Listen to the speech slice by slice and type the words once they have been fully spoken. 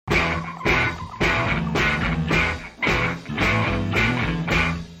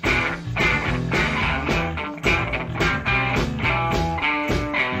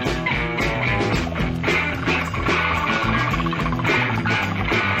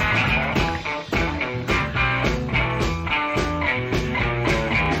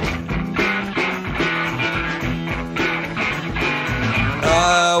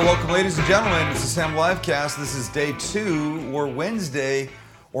Ladies and gentlemen, it's the Sam Livecast. This is day 2 or Wednesday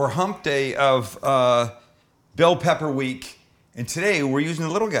or hump day of bell pepper week. And today we're using the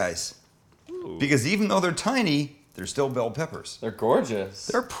little guys. Ooh. Because even though they're tiny, they're still bell peppers. They're gorgeous.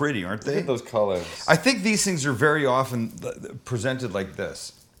 They're pretty, aren't they? Look at those colors. I think these things are very often presented like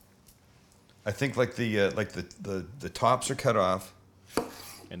this. I think like the tops are cut off.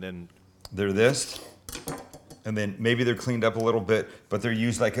 And then They're this. And then maybe they're cleaned up a little bit, but they're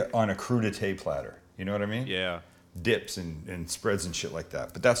used like on a crudité platter. You know what I mean? yeah. Dips and spreads and shit like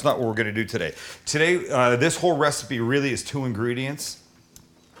that. But that's not what we're going to do today. Today, this whole recipe really is 2 ingredients.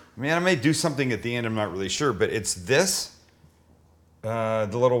 I mean, I may do something at the end, I'm not really sure, but it's this, the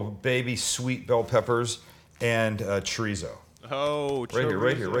little baby sweet bell peppers, and chorizo. Oh, Right here,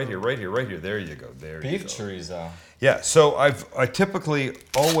 right here, chorizo. right here, right here, right here. There you go. There you Beef go. chorizo. Yeah, so I typically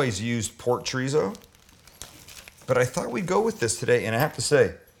always used pork chorizo, but I thought we'd go with this today, and I have to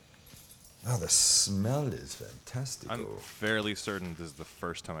say, oh, the smell is fantastic. I'm fairly certain this is the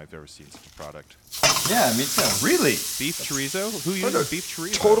first time I've ever seen such a product. Yeah, me too. Really? Beef chorizo? Who Oh, no, uses beef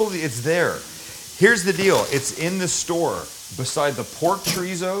chorizo? Totally, it's there. Here's the deal. It's in the store beside the pork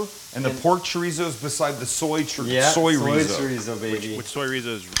chorizo, and the pork chorizo is beside the soy Yeah, soy soy rizo. chorizo, baby. Which soy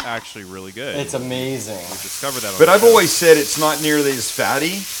chorizo is actually really good. It's amazing. We discovered that on But the I've show. always said it's not nearly as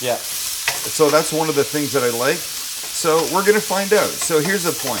fatty, Yeah. so that's one of the things that I like. So we're going to find out. So here's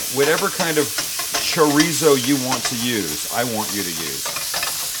the point. Whatever kind of chorizo you want to use, I want you to use.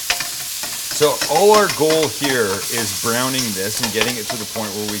 So all our goal here is browning this and getting it to the point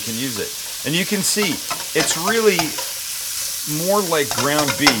where we can use it. And you can see, it's really more like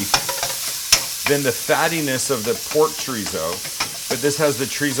ground beef than the fattiness of the pork chorizo, but this has the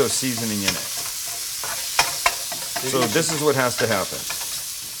chorizo seasoning in it. So this is what has to happen.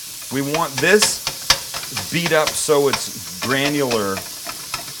 We want this beat up so it's granular,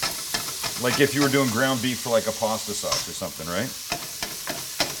 like if you were doing ground beef for like a pasta sauce or something, right?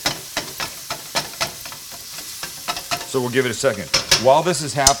 So we'll give it a second. While this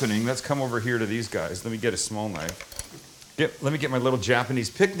is happening, let's come over here to these guys. Let me get a small knife. Let me get my little Japanese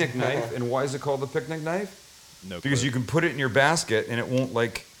picnic knife. And why is it called the picnic knife? No Because clue. you can put it in your basket and it won't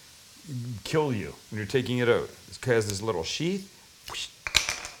like kill you when you're taking it out. It has this little sheath.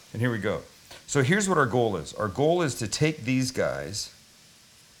 And here we go. So here's what our goal is. Our goal is to take these guys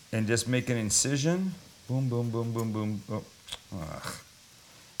and just make an incision. Boom, boom, boom, boom, boom. Oh. Ugh.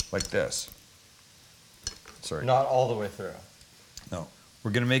 Like this. Sorry. Not all the way through. No.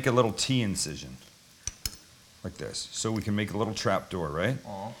 We're going to make a little T incision. Like this. So we can make a little trap door, right?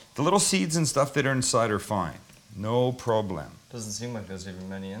 Aw. The little seeds and stuff that are inside are fine. No problem. Doesn't seem like there's even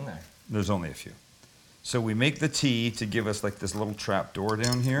many in there. There's only a few. So we make the T to give us like this little trap door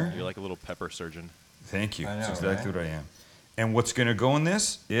down here. You're like a little pepper surgeon. Thank you. I know, That's exactly right? what I am. And what's going to go in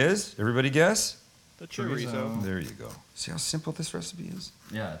this is, everybody guess? The chorizo. There you go. See how simple this recipe is?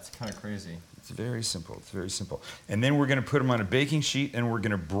 Yeah, it's kind of crazy. It's very simple. It's very simple. And then we're going to put them on a baking sheet and we're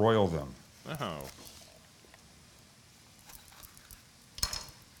going to broil them. Oh.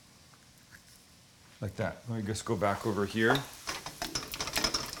 Like that. Let me just go back over here.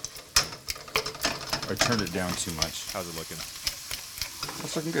 I turned it down too much. How's it looking?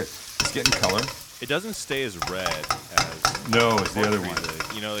 That's looking good. It's getting color. It doesn't stay as red as No, it's the pork other one.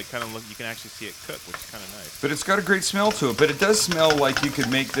 chorizo. You know, it kind of look. You can actually see it cook, which is kind of nice. But it's got a great smell to it. But it does smell like you could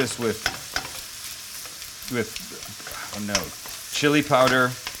make this with I don't know, chili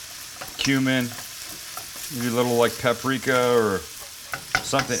powder, cumin, maybe a little like paprika or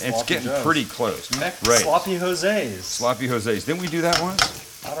something. It's Sloppy getting joes. pretty close. Right. Right. Sloppy Jose's. Sloppy Jose's. Didn't we do that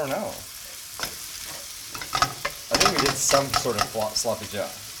once? I don't know. I think we did some sort of sloppy joe.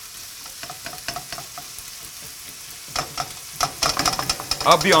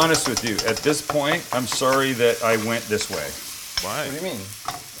 I'll be honest with you. At this point, I'm sorry that I went this way. Why? What do you mean?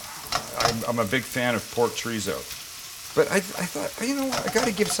 I'm a big fan of pork chorizo. But I thought, you know what? I got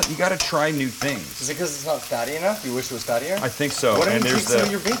to give some. You got to try new things. Is it because it's not fatty enough? You wish it was fattier? I think so. Why don't And you take there's some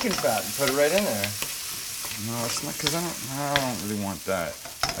of your bacon fat and put it right in there? No, it's not because I don't really want that.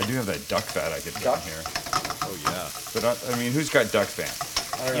 I do have that duck fat I could put Duck? in here. Oh yeah. But I mean, who's got duck fat?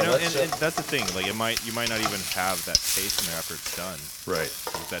 I don't You know, let's and just- that's the thing. Like, you might not even have that taste in there after it's done. Right.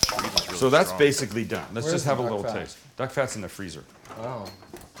 Because that chorizo's really So that's strong. basically done. Let's Where's just the have a duck little fat? taste. Duck fat's in the freezer. Oh, All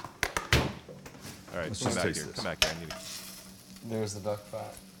right, Let's come just back taste here. this. Come back here. I need to. there's the duck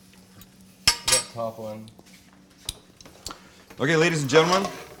fat. That top one. Okay, ladies and gentlemen,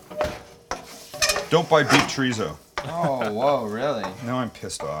 don't buy beef chorizo. Oh, whoa, really? Now I'm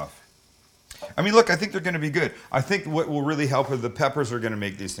pissed off. I mean, look, I think they're going to be good. I think what will really help is the peppers are going to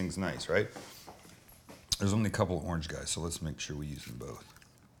make these things nice, right? There's only a couple of orange guys, so let's make sure we use them both.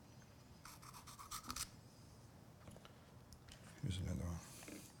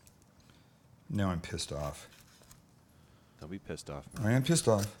 Now I'm pissed off. Don't be pissed off, I man. am pissed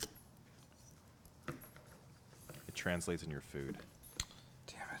off. It translates in your food.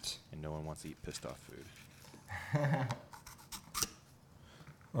 Damn it. And no one wants to eat pissed off food.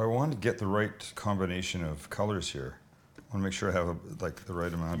 I want to get the right combination of colors here. I want to make sure I have the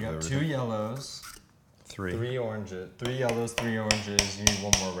right amount You of got everything. 2 yellows, Three. 3 oranges, 3 yellows, 3 oranges. You need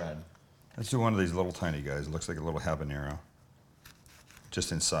 1 more red. Let's do one of these little tiny guys. It looks like a little habanero.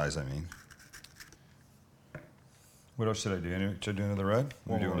 Just in size, I mean. What else should I do? Should I do another red?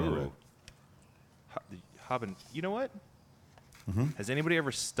 What do you want red? You know what? Mm-hmm. Has anybody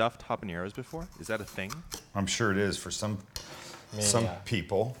ever stuffed habaneros before? Is that a thing? I'm sure it is for some Yeah.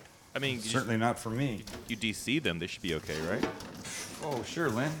 people. I mean, Certainly not for me. you DC them, they should be okay, right? Oh, sure,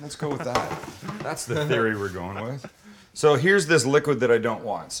 Lynn. Let's go with that. That's the theory we're going with. So here's this liquid that I don't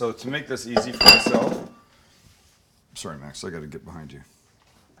want. So to make this easy for myself, sorry, Max, I got to get behind you.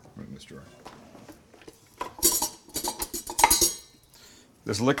 Right in this drawer.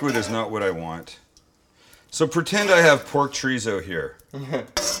 This liquid is not what I want. So pretend I have pork chorizo here.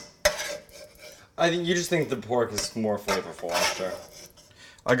 I think you just think the pork is more flavorful, I'm sure.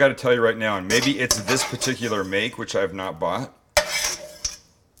 I got to tell you right now, and maybe it's this particular make, which I have not bought,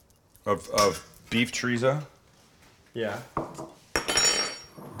 of beef chorizo. Yeah.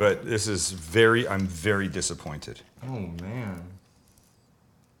 But this is I'm very disappointed. Oh man.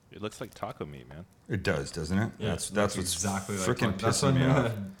 It looks like taco meat, man. It does, doesn't it? Yeah, That's looks what's exactly like freaking pork. That's pissing me what-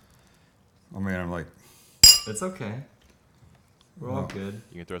 off. I mean, I'm like, It's okay. We're all good.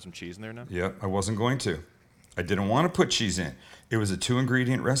 You can throw some cheese in there now? yeah, I wasn't going to. I didn't want to put cheese in. It was a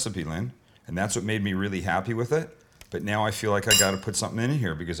 2-ingredient recipe, Lynn, and that's what made me really happy with it. But now I feel like I got to put something in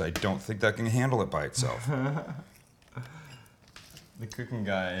here because I don't think that can handle it by itself. The cooking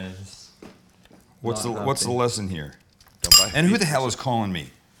guy is. What's Not the healthy. lesson here? Don't buy And who beef the hell chorizo. is calling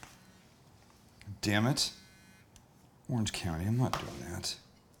me? Damn it. Orange County, I'm not doing that.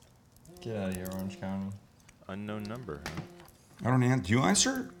 Get out of here, Orange County. Unknown number. Huh? I don't answer. Do you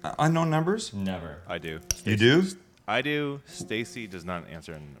answer unknown numbers? Never. I do. You do? I do. Stacy does not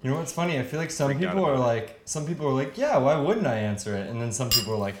answer. You know what's funny? I feel like some Freaked out people are about like, yeah, why wouldn't I answer it? And then some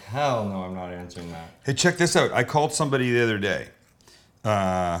people are like, hell no, I'm not answering that. Hey, check this out. I called somebody the other day.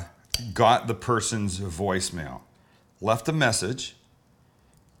 Got the person's voicemail. Left a message.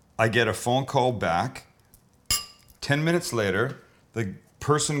 I get a phone call back. 10 minutes later, the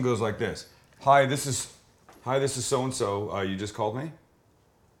person goes like this. Hi, this is so-and-so. You just called me?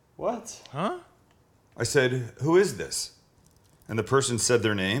 What? Huh? I said, who is this? And the person said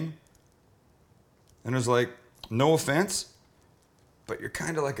their name. And it was like, no offense, but you're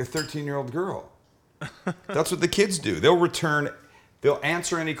kind of like a 13-year-old girl. That's what the kids do. They'll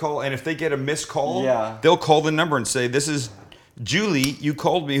answer any call, and if they get a missed call, Yeah. they'll call the number and say, this is Julie, you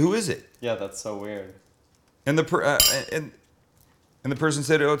called me, who is it? Yeah, that's so weird. And the person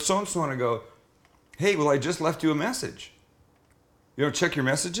said, oh, it's so-and-so, and I go, hey, well, I just left you a message. You don't check your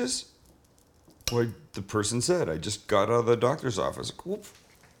messages? Well, the person said, I just got out of the doctor's office. Well,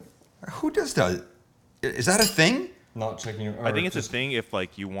 who does that? Is that a thing? Not checking your. I think or it's just, a thing if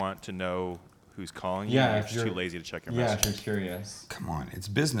like you want to know who's calling you. Yeah, and if you're just you're too lazy to check your Yeah, messages. if you're curious. Come on, it's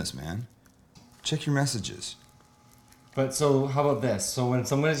business, man. Check your messages. But so, how about this? So when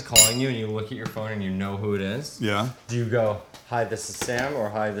somebody's calling you and you look at your phone and you know who it is, Yeah. do you go, hi, this is Sam, or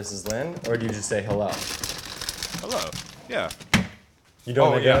hi, this is Lynn, or do you just say hello? Hello. Yeah. You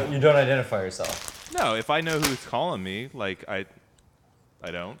don't. Oh, yeah. You don't identify yourself. No, if I know who's calling me, like I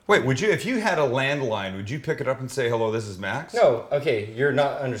don't. Wait, if you had a landline, would you pick it up and say, hello, this is Max? No. Okay, you're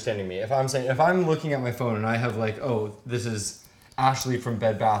not understanding me. If I'm looking at my phone and I have like, oh, this is Ashley from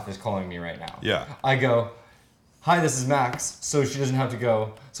Bed Bath is calling me right now. Yeah. I go, hi, this is Max. So she doesn't have to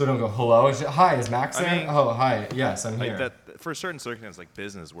go. So I don't go, hello. Hi, is Max I there? mean, Oh, hi. Yes, I'm here. Like that for certain circumstances, like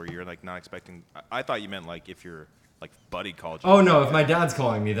business, where you're like not expecting. I thought you meant like if your like buddy called you. Oh no, if my dad's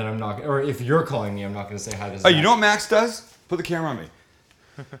calling me, then I'm not. Or if you're calling me, I'm not going to say hi. This is Oh, you Max. know what Max does? Put the camera on me.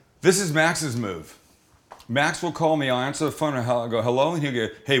 This is Max's move. Max will call me. I'll answer the phone and I'll go, hello, and he'll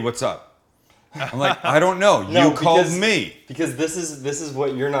go, hey, what's up? I'm like, I don't know. No, You called because- me. Because this is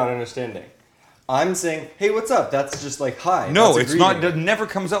what you're not understanding. I'm saying, hey, what's up? That's just like hi. No, That's a it's not. greeting. It never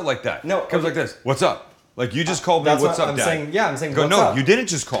comes out like that. No, it comes okay. like this. What's up? Like you just called me. That's What's what up, I'm Dad? saying. Yeah, I'm saying. Go, What's no, up? you didn't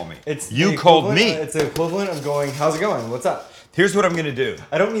just call me. It's you the called equivalent- me. It's the equivalent of going, how's it going? What's up? Here's what I'm gonna do.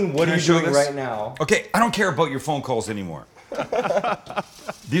 I don't mean what Can are I you show doing this? right now. Okay, I don't care about your phone calls anymore.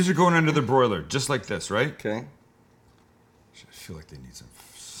 These are going under the broiler, just like this, right? Okay. I feel like they need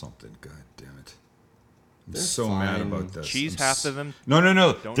something. God damn it! I'm They're so mad fine. about this. Cheese, half of them. No.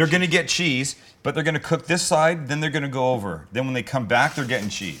 Don't They're gonna cheese. get cheese, but they're gonna cook this side, then they're gonna go over. Then when they come back, they're getting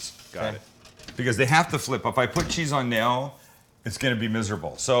cheese. Got Okay. it. because they have to flip. If I put cheese on now, it's going to be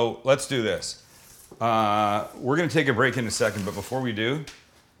miserable. So let's do this. We're going to take a break in a second, but before we do,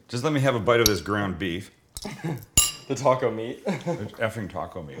 just let me have a bite of this ground beef. The taco meat. It's effing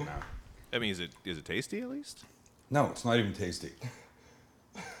taco meat now. I mean, is it tasty at least? No, it's not even tasty.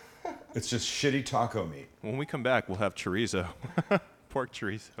 It's just shitty taco meat. When we come back, we'll have chorizo. Pork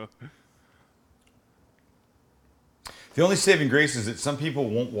chorizo. The only saving grace is that some people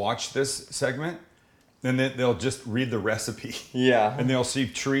won't watch this segment, and then they'll just read the recipe. Yeah. And they'll see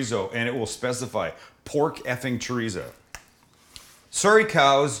chorizo, and it will specify pork effing chorizo. Sorry,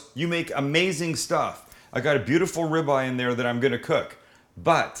 cows, you make amazing stuff. I got a beautiful ribeye in there that I'm going to cook,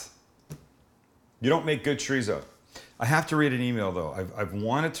 but you don't make good chorizo. I have to read an email, though. I've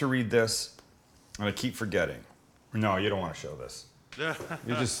wanted to read this, and I keep forgetting. No, you don't want to show this.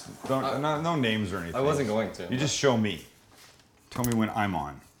 You just don't, no names or anything. I wasn't going to. You just show me. Tell me when I'm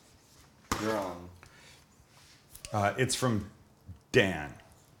on. You're on. It's from Dan.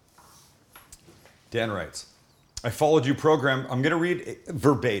 Dan writes, I followed your program. I'm going to read it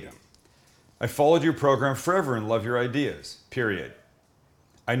verbatim. I followed your program forever and love your ideas, period.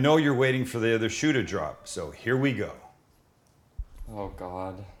 I know you're waiting for the other shoe to drop, so here we go. Oh,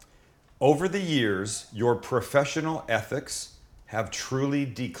 God. Over the years, your professional ethics have truly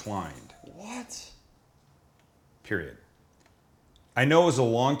declined. What? Period. I know as a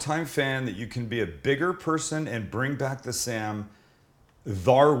longtime fan that you can be a bigger person and bring back the Sam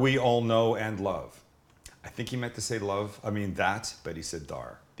thar we all know and love. I think he meant to say love. I mean that, but he said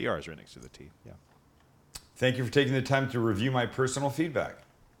thar. The R is right next to the T. Yeah. Thank you for taking the time to review my personal feedback.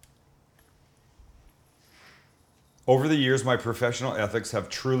 Over the years, my professional ethics have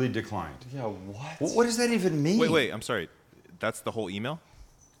truly declined. Yeah, what? What does that even mean? Wait. I'm sorry. That's the whole email?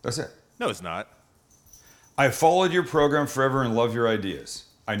 That's it. No, it's not. I followed your program forever and love your ideas.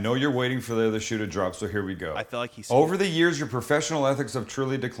 I know you're waiting for the other shoe to drop, so here we go. I feel like he said Over the years, your professional ethics have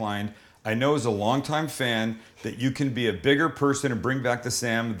truly declined. I know as a longtime fan that you can be a bigger person and bring back the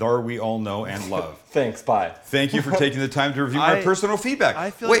Sam thar we all know and love. Thanks, bye. Thank you for taking the time to review my personal feedback.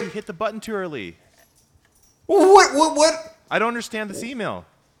 I feel like you hit the button too early. What? I don't understand this email.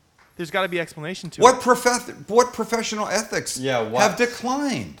 There's got to be explanation to What it. what professional ethics have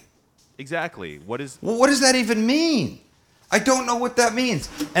declined? Exactly. What does that even mean? I don't know what that means.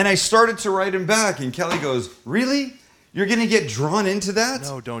 And I started to write him back, and Kelly goes, "Really? You're gonna get drawn into that?"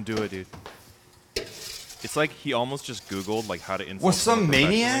 No, don't do it, dude. It's like he almost just Googled like how to influence. Was some someone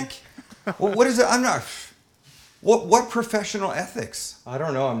maniac? Well, what is it? I'm not. What professional ethics? I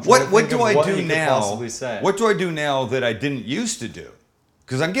don't know. I'm trying to What think do of I what do he could now? possibly say. What do I do now that I didn't used to do?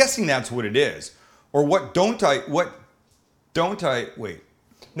 Because I'm guessing that's what it is. Or what don't I? Wait.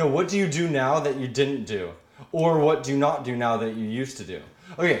 No, what do you do now that you didn't do? Or what do you not do now that you used to do?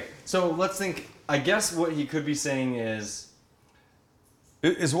 Okay, so let's think. I guess what he could be saying is...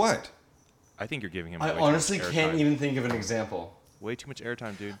 Is what? I think you're giving him. I way too honestly much can't airtime. even think of an example. Way too much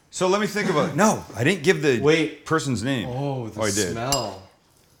airtime, dude. So let me think about it. No, I didn't give the person's name. Oh, the I did. smell.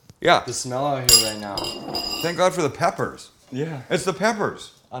 Yeah. The smell out here right now. Thank God for the peppers. Yeah. It's the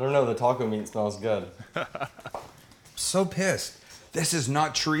peppers. I don't know, the taco meat smells good. So pissed. This is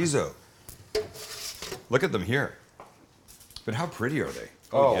not chorizo. Look at them here. But how pretty are they?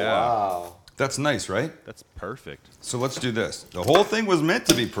 Oh, yeah. wow. That's nice, right? That's perfect. So let's do this. The whole thing was meant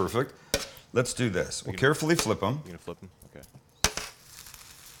to be perfect. Let's do this. We'll carefully flip them You gonna flip him? Okay.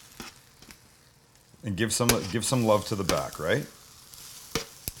 and give some love to the back, right?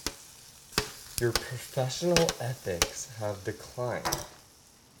 Your professional ethics have declined.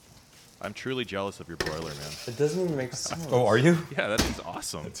 I'm truly jealous of your broiler, man. It doesn't even make sense. Oh, are you? Yeah, that is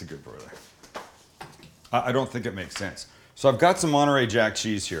awesome. That's a good broiler. I don't think it makes sense. So I've got some Monterey Jack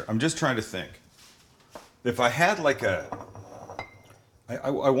cheese here. I'm just trying to think. If I had like I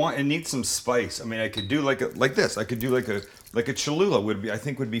want, it needs some spice. I mean, I could do like this. I could do like a Cholula would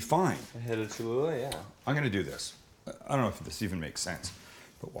be fine. I hit a Cholula, yeah. I'm gonna do this. I don't know if this even makes sense,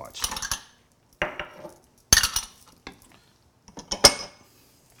 but watch.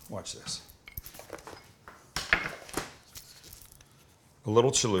 Watch this. A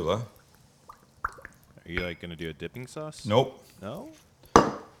little Cholula. Are you like gonna do a dipping sauce? Nope. No.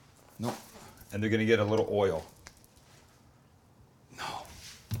 Nope. And they're gonna get a little oil. No.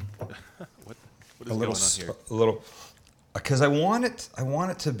 What is going on here? A little, because I want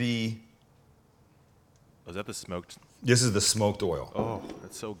it to be. Was that the smoked? This is the smoked oil. Oh,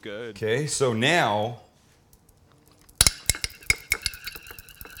 that's so good. Okay, so now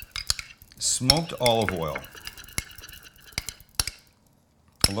smoked olive oil.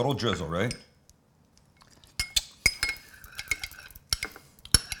 A little drizzle, right?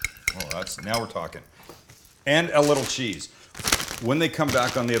 Oh, that's now we're talking. And a little cheese. When they come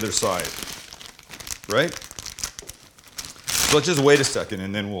back on the other side, right? So let's just wait a second,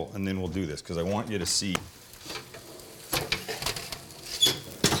 and then we'll do this because I want you to see.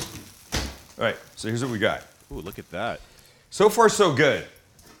 All right. So here's what we got. Ooh, look at that. So far, so good.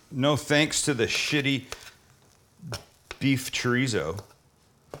 No thanks to the shitty beef chorizo.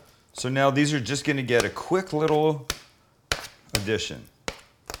 So now these are just going to get a quick little addition.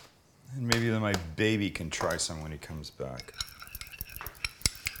 And maybe then my baby can try some when he comes back.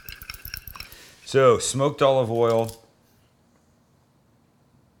 So, smoked olive oil.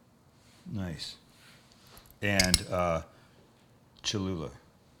 Nice. And Cholula.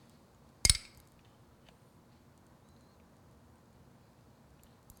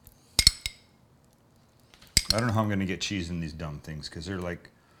 I don't know how I'm going to get cheese in these dumb things because they're like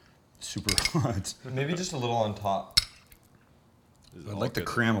super hot. Maybe just a little on top. I'd like to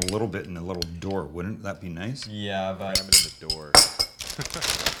cram a little bit in the little door. Wouldn't that be nice? Yeah, but Cram it in the door.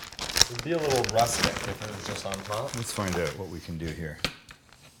 it'd be a little rustic if it was just on top. Let's find out what we can do here.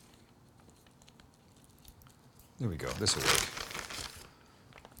 There we go. This will work.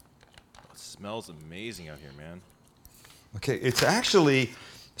 It smells amazing out here, man. Okay, it's actually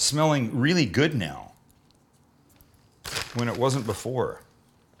smelling really good now when it wasn't before.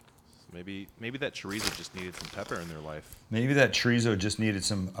 Maybe that chorizo just needed some pepper in their life. Maybe that chorizo just needed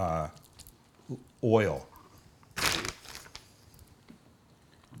some oil.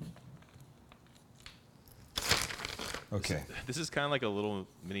 Okay. This is kind of like a little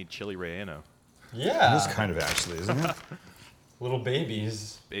mini chili relleno. Yeah. This kind of actually, isn't it? Little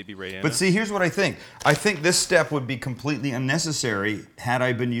babies. Baby relleno. But see, here's what I think. I think this step would be completely unnecessary had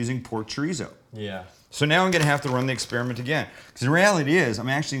I been using pork chorizo. Yeah. So now I'm going to have to run the experiment again. Because the reality is, I'm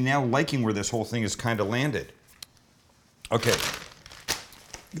actually now liking where this whole thing is kind of landed. Okay.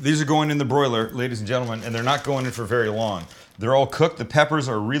 These are going in the broiler, ladies and gentlemen, and they're not going in for very long. They're all cooked. The peppers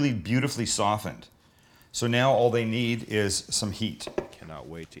are really beautifully softened. So now all they need is some heat Cannot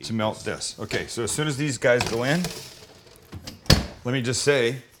wait to eat to melt this. Okay, so as soon as these guys go in, let me just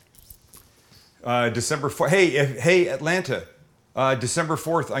say, December 4th. Hey, Atlanta. December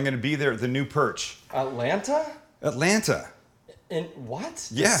 4th, I'm going to be there at the new Perch. Atlanta? Atlanta. In what?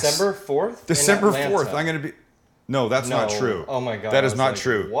 Yes. December 4th? December 4th, I'm going to be... No, that's not No. true. Oh my God, That I is was not like,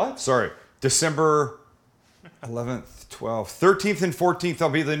 true. what? Sorry. December 11th, 12th, 13th and 14th, I'll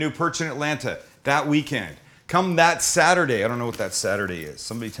be at the new Perch in Atlanta that weekend. Come that Saturday. I don't know what that Saturday is.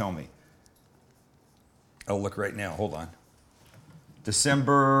 Somebody tell me. I'll look right now. Hold on.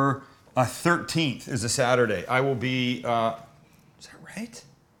 December 13th is a Saturday. I will be... is that right?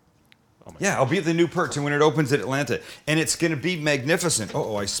 Oh my Yeah, I'll be at the new Perch and when it opens at Atlanta. And it's going to be magnificent.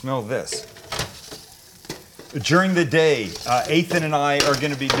 Oh, I smell this. During the day, Ethan and I are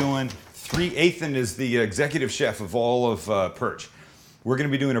going to be doing Ethan is the executive chef of all of Perch. We're going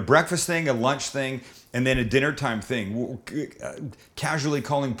to be doing a breakfast thing, a lunch thing, and then a dinner time thing. Casually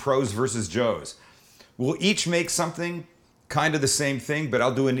calling pros versus Joes. We'll each make something kind of the same thing, but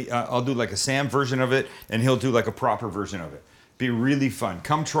I'll do like a Sam version of it, and he'll do like a proper version of it. Be really fun.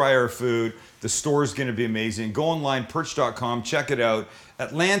 Come try our food. The store's going to be amazing. Go online, perch.com, check it out.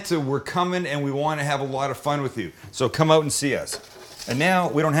 Atlanta, we're coming and we want to have a lot of fun with you. So come out and see us. And now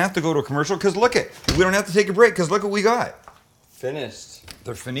we don't have to go to a commercial because look it. We don't have to take a break because look what we got. Finished.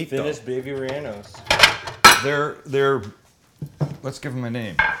 They're finito. Finished baby Rianos. They're let's give them a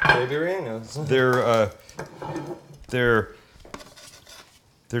name. Baby Rianos. They're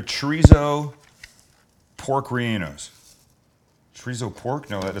chorizo pork rellenos. Chorizo pork?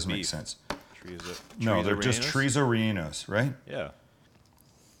 No, that doesn't make Beef. sense. Chorizo They're just rellenos? chorizo rellenos, right? Yeah.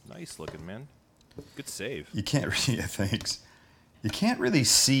 Nice looking, man. Good save. You can't really, yeah, thanks. You can't really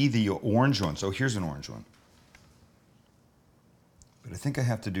see the orange one. So here's an orange one. But I think I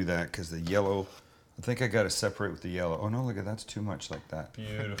have to do that because the yellow, I think I got to separate with the yellow. Oh no, look at that's too much like that.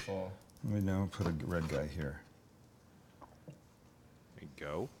 Beautiful. Let me now put a red guy here. There you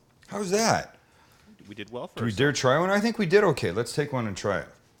go. How's that? We did well for Do we ourselves. dare try one? I think we did okay. Let's take one and try it.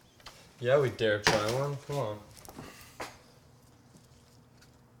 Yeah, we dare try one. Come on.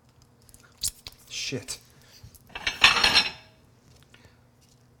 Shit.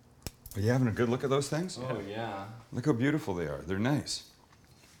 Are you having a good look at those things? Oh yeah. Look how beautiful they are. They're nice.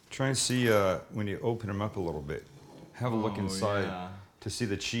 Try and see when you open them up a little bit. Have a look Oh, inside yeah. to see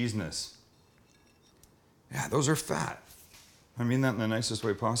the cheesiness. Yeah, those are fat. I mean that in the nicest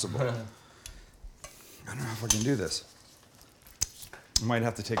way possible. I don't know if I can do this. I might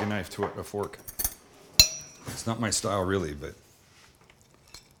have to take a knife to it, a fork. It's not my style really, but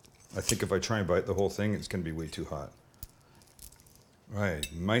I think if I try and bite the whole thing, it's going to be way too hot. I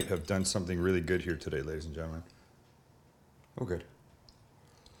might have done something really good here today, ladies and gentlemen. Oh, good.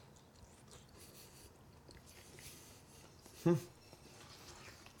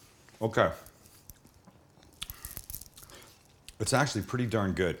 Okay. It's actually pretty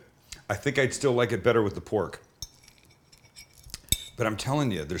darn good. I think I'd still like it better with the pork. But I'm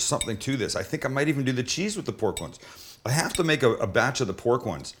telling you, there's something to this. I think I might even do the cheese with the pork ones. I have to make a batch of the pork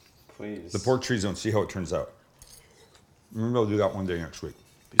ones. Please. The pork chorizo and see how it turns out. Maybe I'll do that one day next week.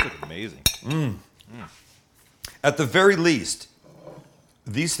 These look amazing. At the very least,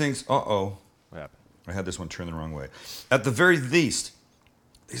 these things, uh-oh. What happened? I had this one turned the wrong way. At the very least,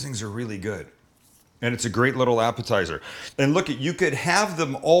 these things are really good. And it's a great little appetizer. And look, you could have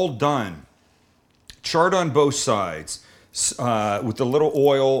them all done, charred on both sides, with the little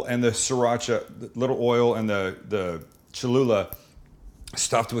oil and the sriracha, the little oil and the Cholula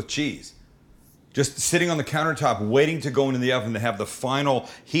stuffed with cheese. Just sitting on the countertop, waiting to go into the oven to have the final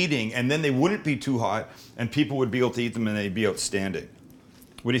heating, and then they wouldn't be too hot, and people would be able to eat them, and they'd be outstanding.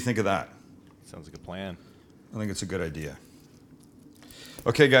 What do you think of that? Sounds like a plan. I think it's a good idea.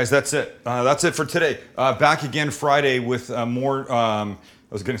 Okay, guys, that's it. That's it for today. Back again Friday with more, I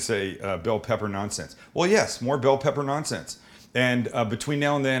was going to say bell pepper nonsense. Well, yes, more bell pepper nonsense. And between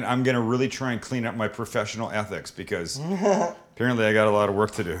now and then, I'm going to really try and clean up my professional ethics because apparently I got a lot of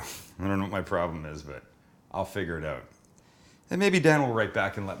work to do. I don't know what my problem is, but I'll figure it out. And maybe Dan will write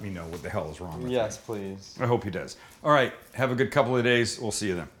back and let me know what the hell is wrong with me. Yes, please. I hope he does. All right, have a good couple of days. We'll see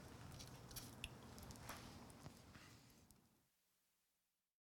you then.